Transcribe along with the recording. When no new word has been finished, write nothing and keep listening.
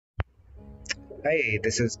Hey,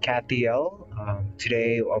 this is Kathy L.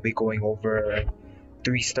 Today I'll be going over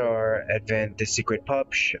 3-star event The Secret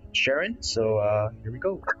Pup Sharon. So here we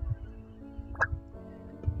go.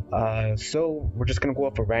 So we're just gonna go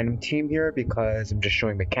off a random team here because I'm just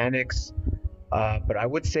showing mechanics. But I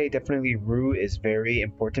would say definitely Rue is very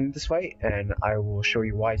important in this fight, and I will show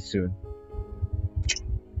you why soon.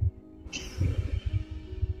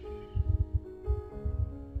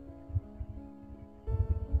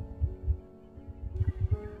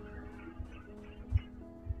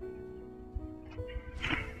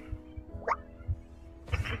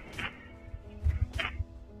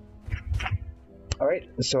 Alright,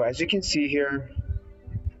 so as you can see here,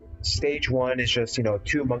 stage 1 is just,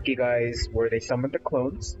 two monkey guys where they summon the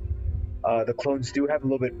clones. The clones do have a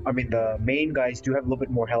little bit, the main guys do have a little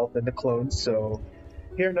bit more health than the clones, so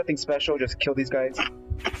here, nothing special, just kill these guys.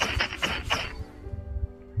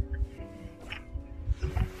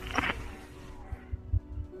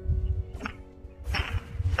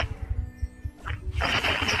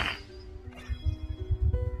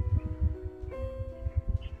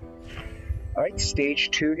 Alright,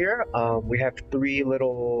 stage 2 here. We have 3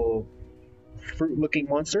 little fruit-looking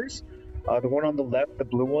monsters. The one on the left, the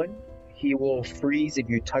blue one, he will freeze if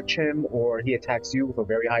you touch him or he attacks you with a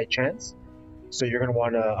very high chance. So you're going to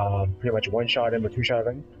want to pretty much one-shot him or two-shot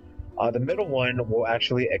him. The middle one will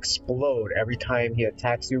actually explode. Every time he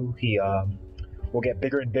attacks you, he will get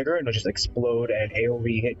bigger and bigger and it'll just explode and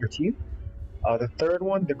AoE hit your team. The third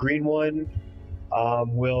one, the green one,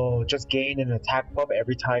 will just gain an attack buff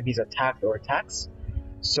every time he's attacked or attacks.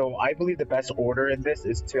 So I believe the best order in this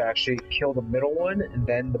is to actually kill the middle one, and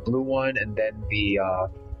then the blue one, and then the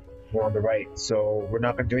one on the right. So we're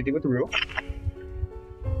not going to do anything with the Rue.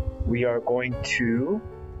 We are going to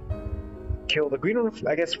kill the green one,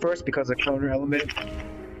 I guess, first because of counter element.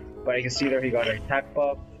 But you can see there he got an attack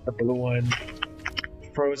buff. The blue one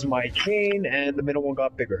froze my Kane, and the middle one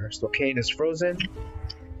got bigger. So Kane is frozen.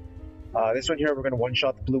 This one here, we're going to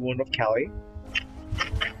one-shot the blue one with Callie.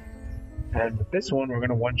 And with this one, we're going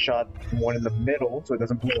to one-shot the one in the middle so it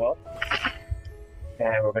doesn't blow up.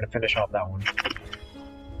 And we're going to finish off that one.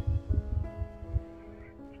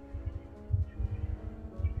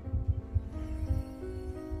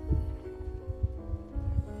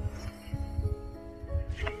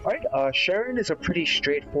 Alright, Sharon is a pretty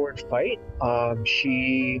straightforward fight.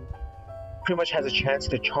 She pretty much has a chance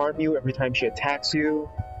to charm you every time she attacks you.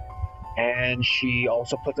 And she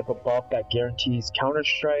also puts up a buff that guarantees counter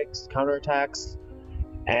strikes, counter attacks,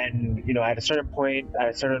 and at a certain point, at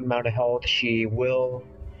a certain amount of health, she will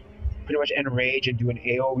pretty much enrage and do an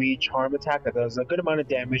AoE charm attack that does a good amount of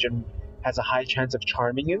damage and has a high chance of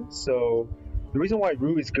charming you. So the reason why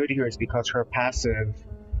Rue is good here is because her passive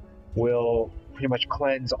will pretty much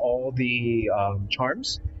cleanse all the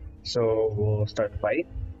charms. So we'll start the fight.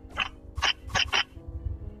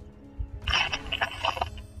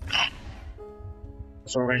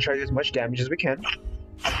 So we're going to try to do as much damage as we can.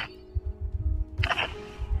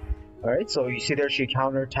 Alright, so you see there she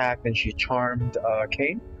counterattacked and she charmed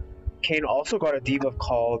Kane. Kane also got a debuff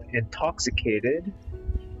called Intoxicated,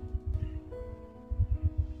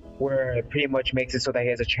 where it pretty much makes it so that he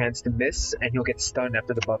has a chance to miss and he'll get stunned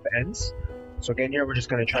after the buff ends. So again here we're just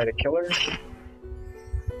going to try to kill her.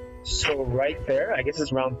 So right there, I guess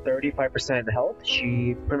it's around 35% health.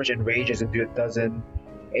 She pretty much enrages and does an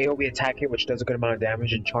AoE attack hit, which does a good amount of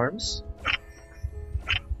damage and charms.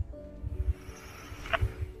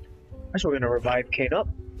 So we're going to revive Kane up.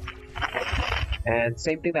 And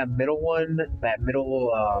same thing, that middle one, that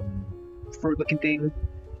middle fruit looking thing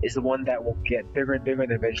is the one that will get bigger and bigger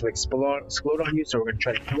and eventually explode on you, so we're going to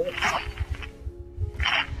try to kill it.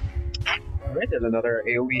 Alright, there's another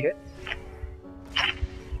AoE hit.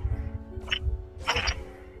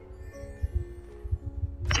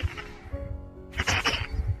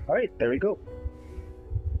 Alright, there we go.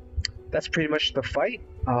 That's pretty much the fight.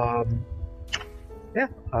 Yeah,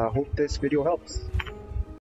 hope this video helps.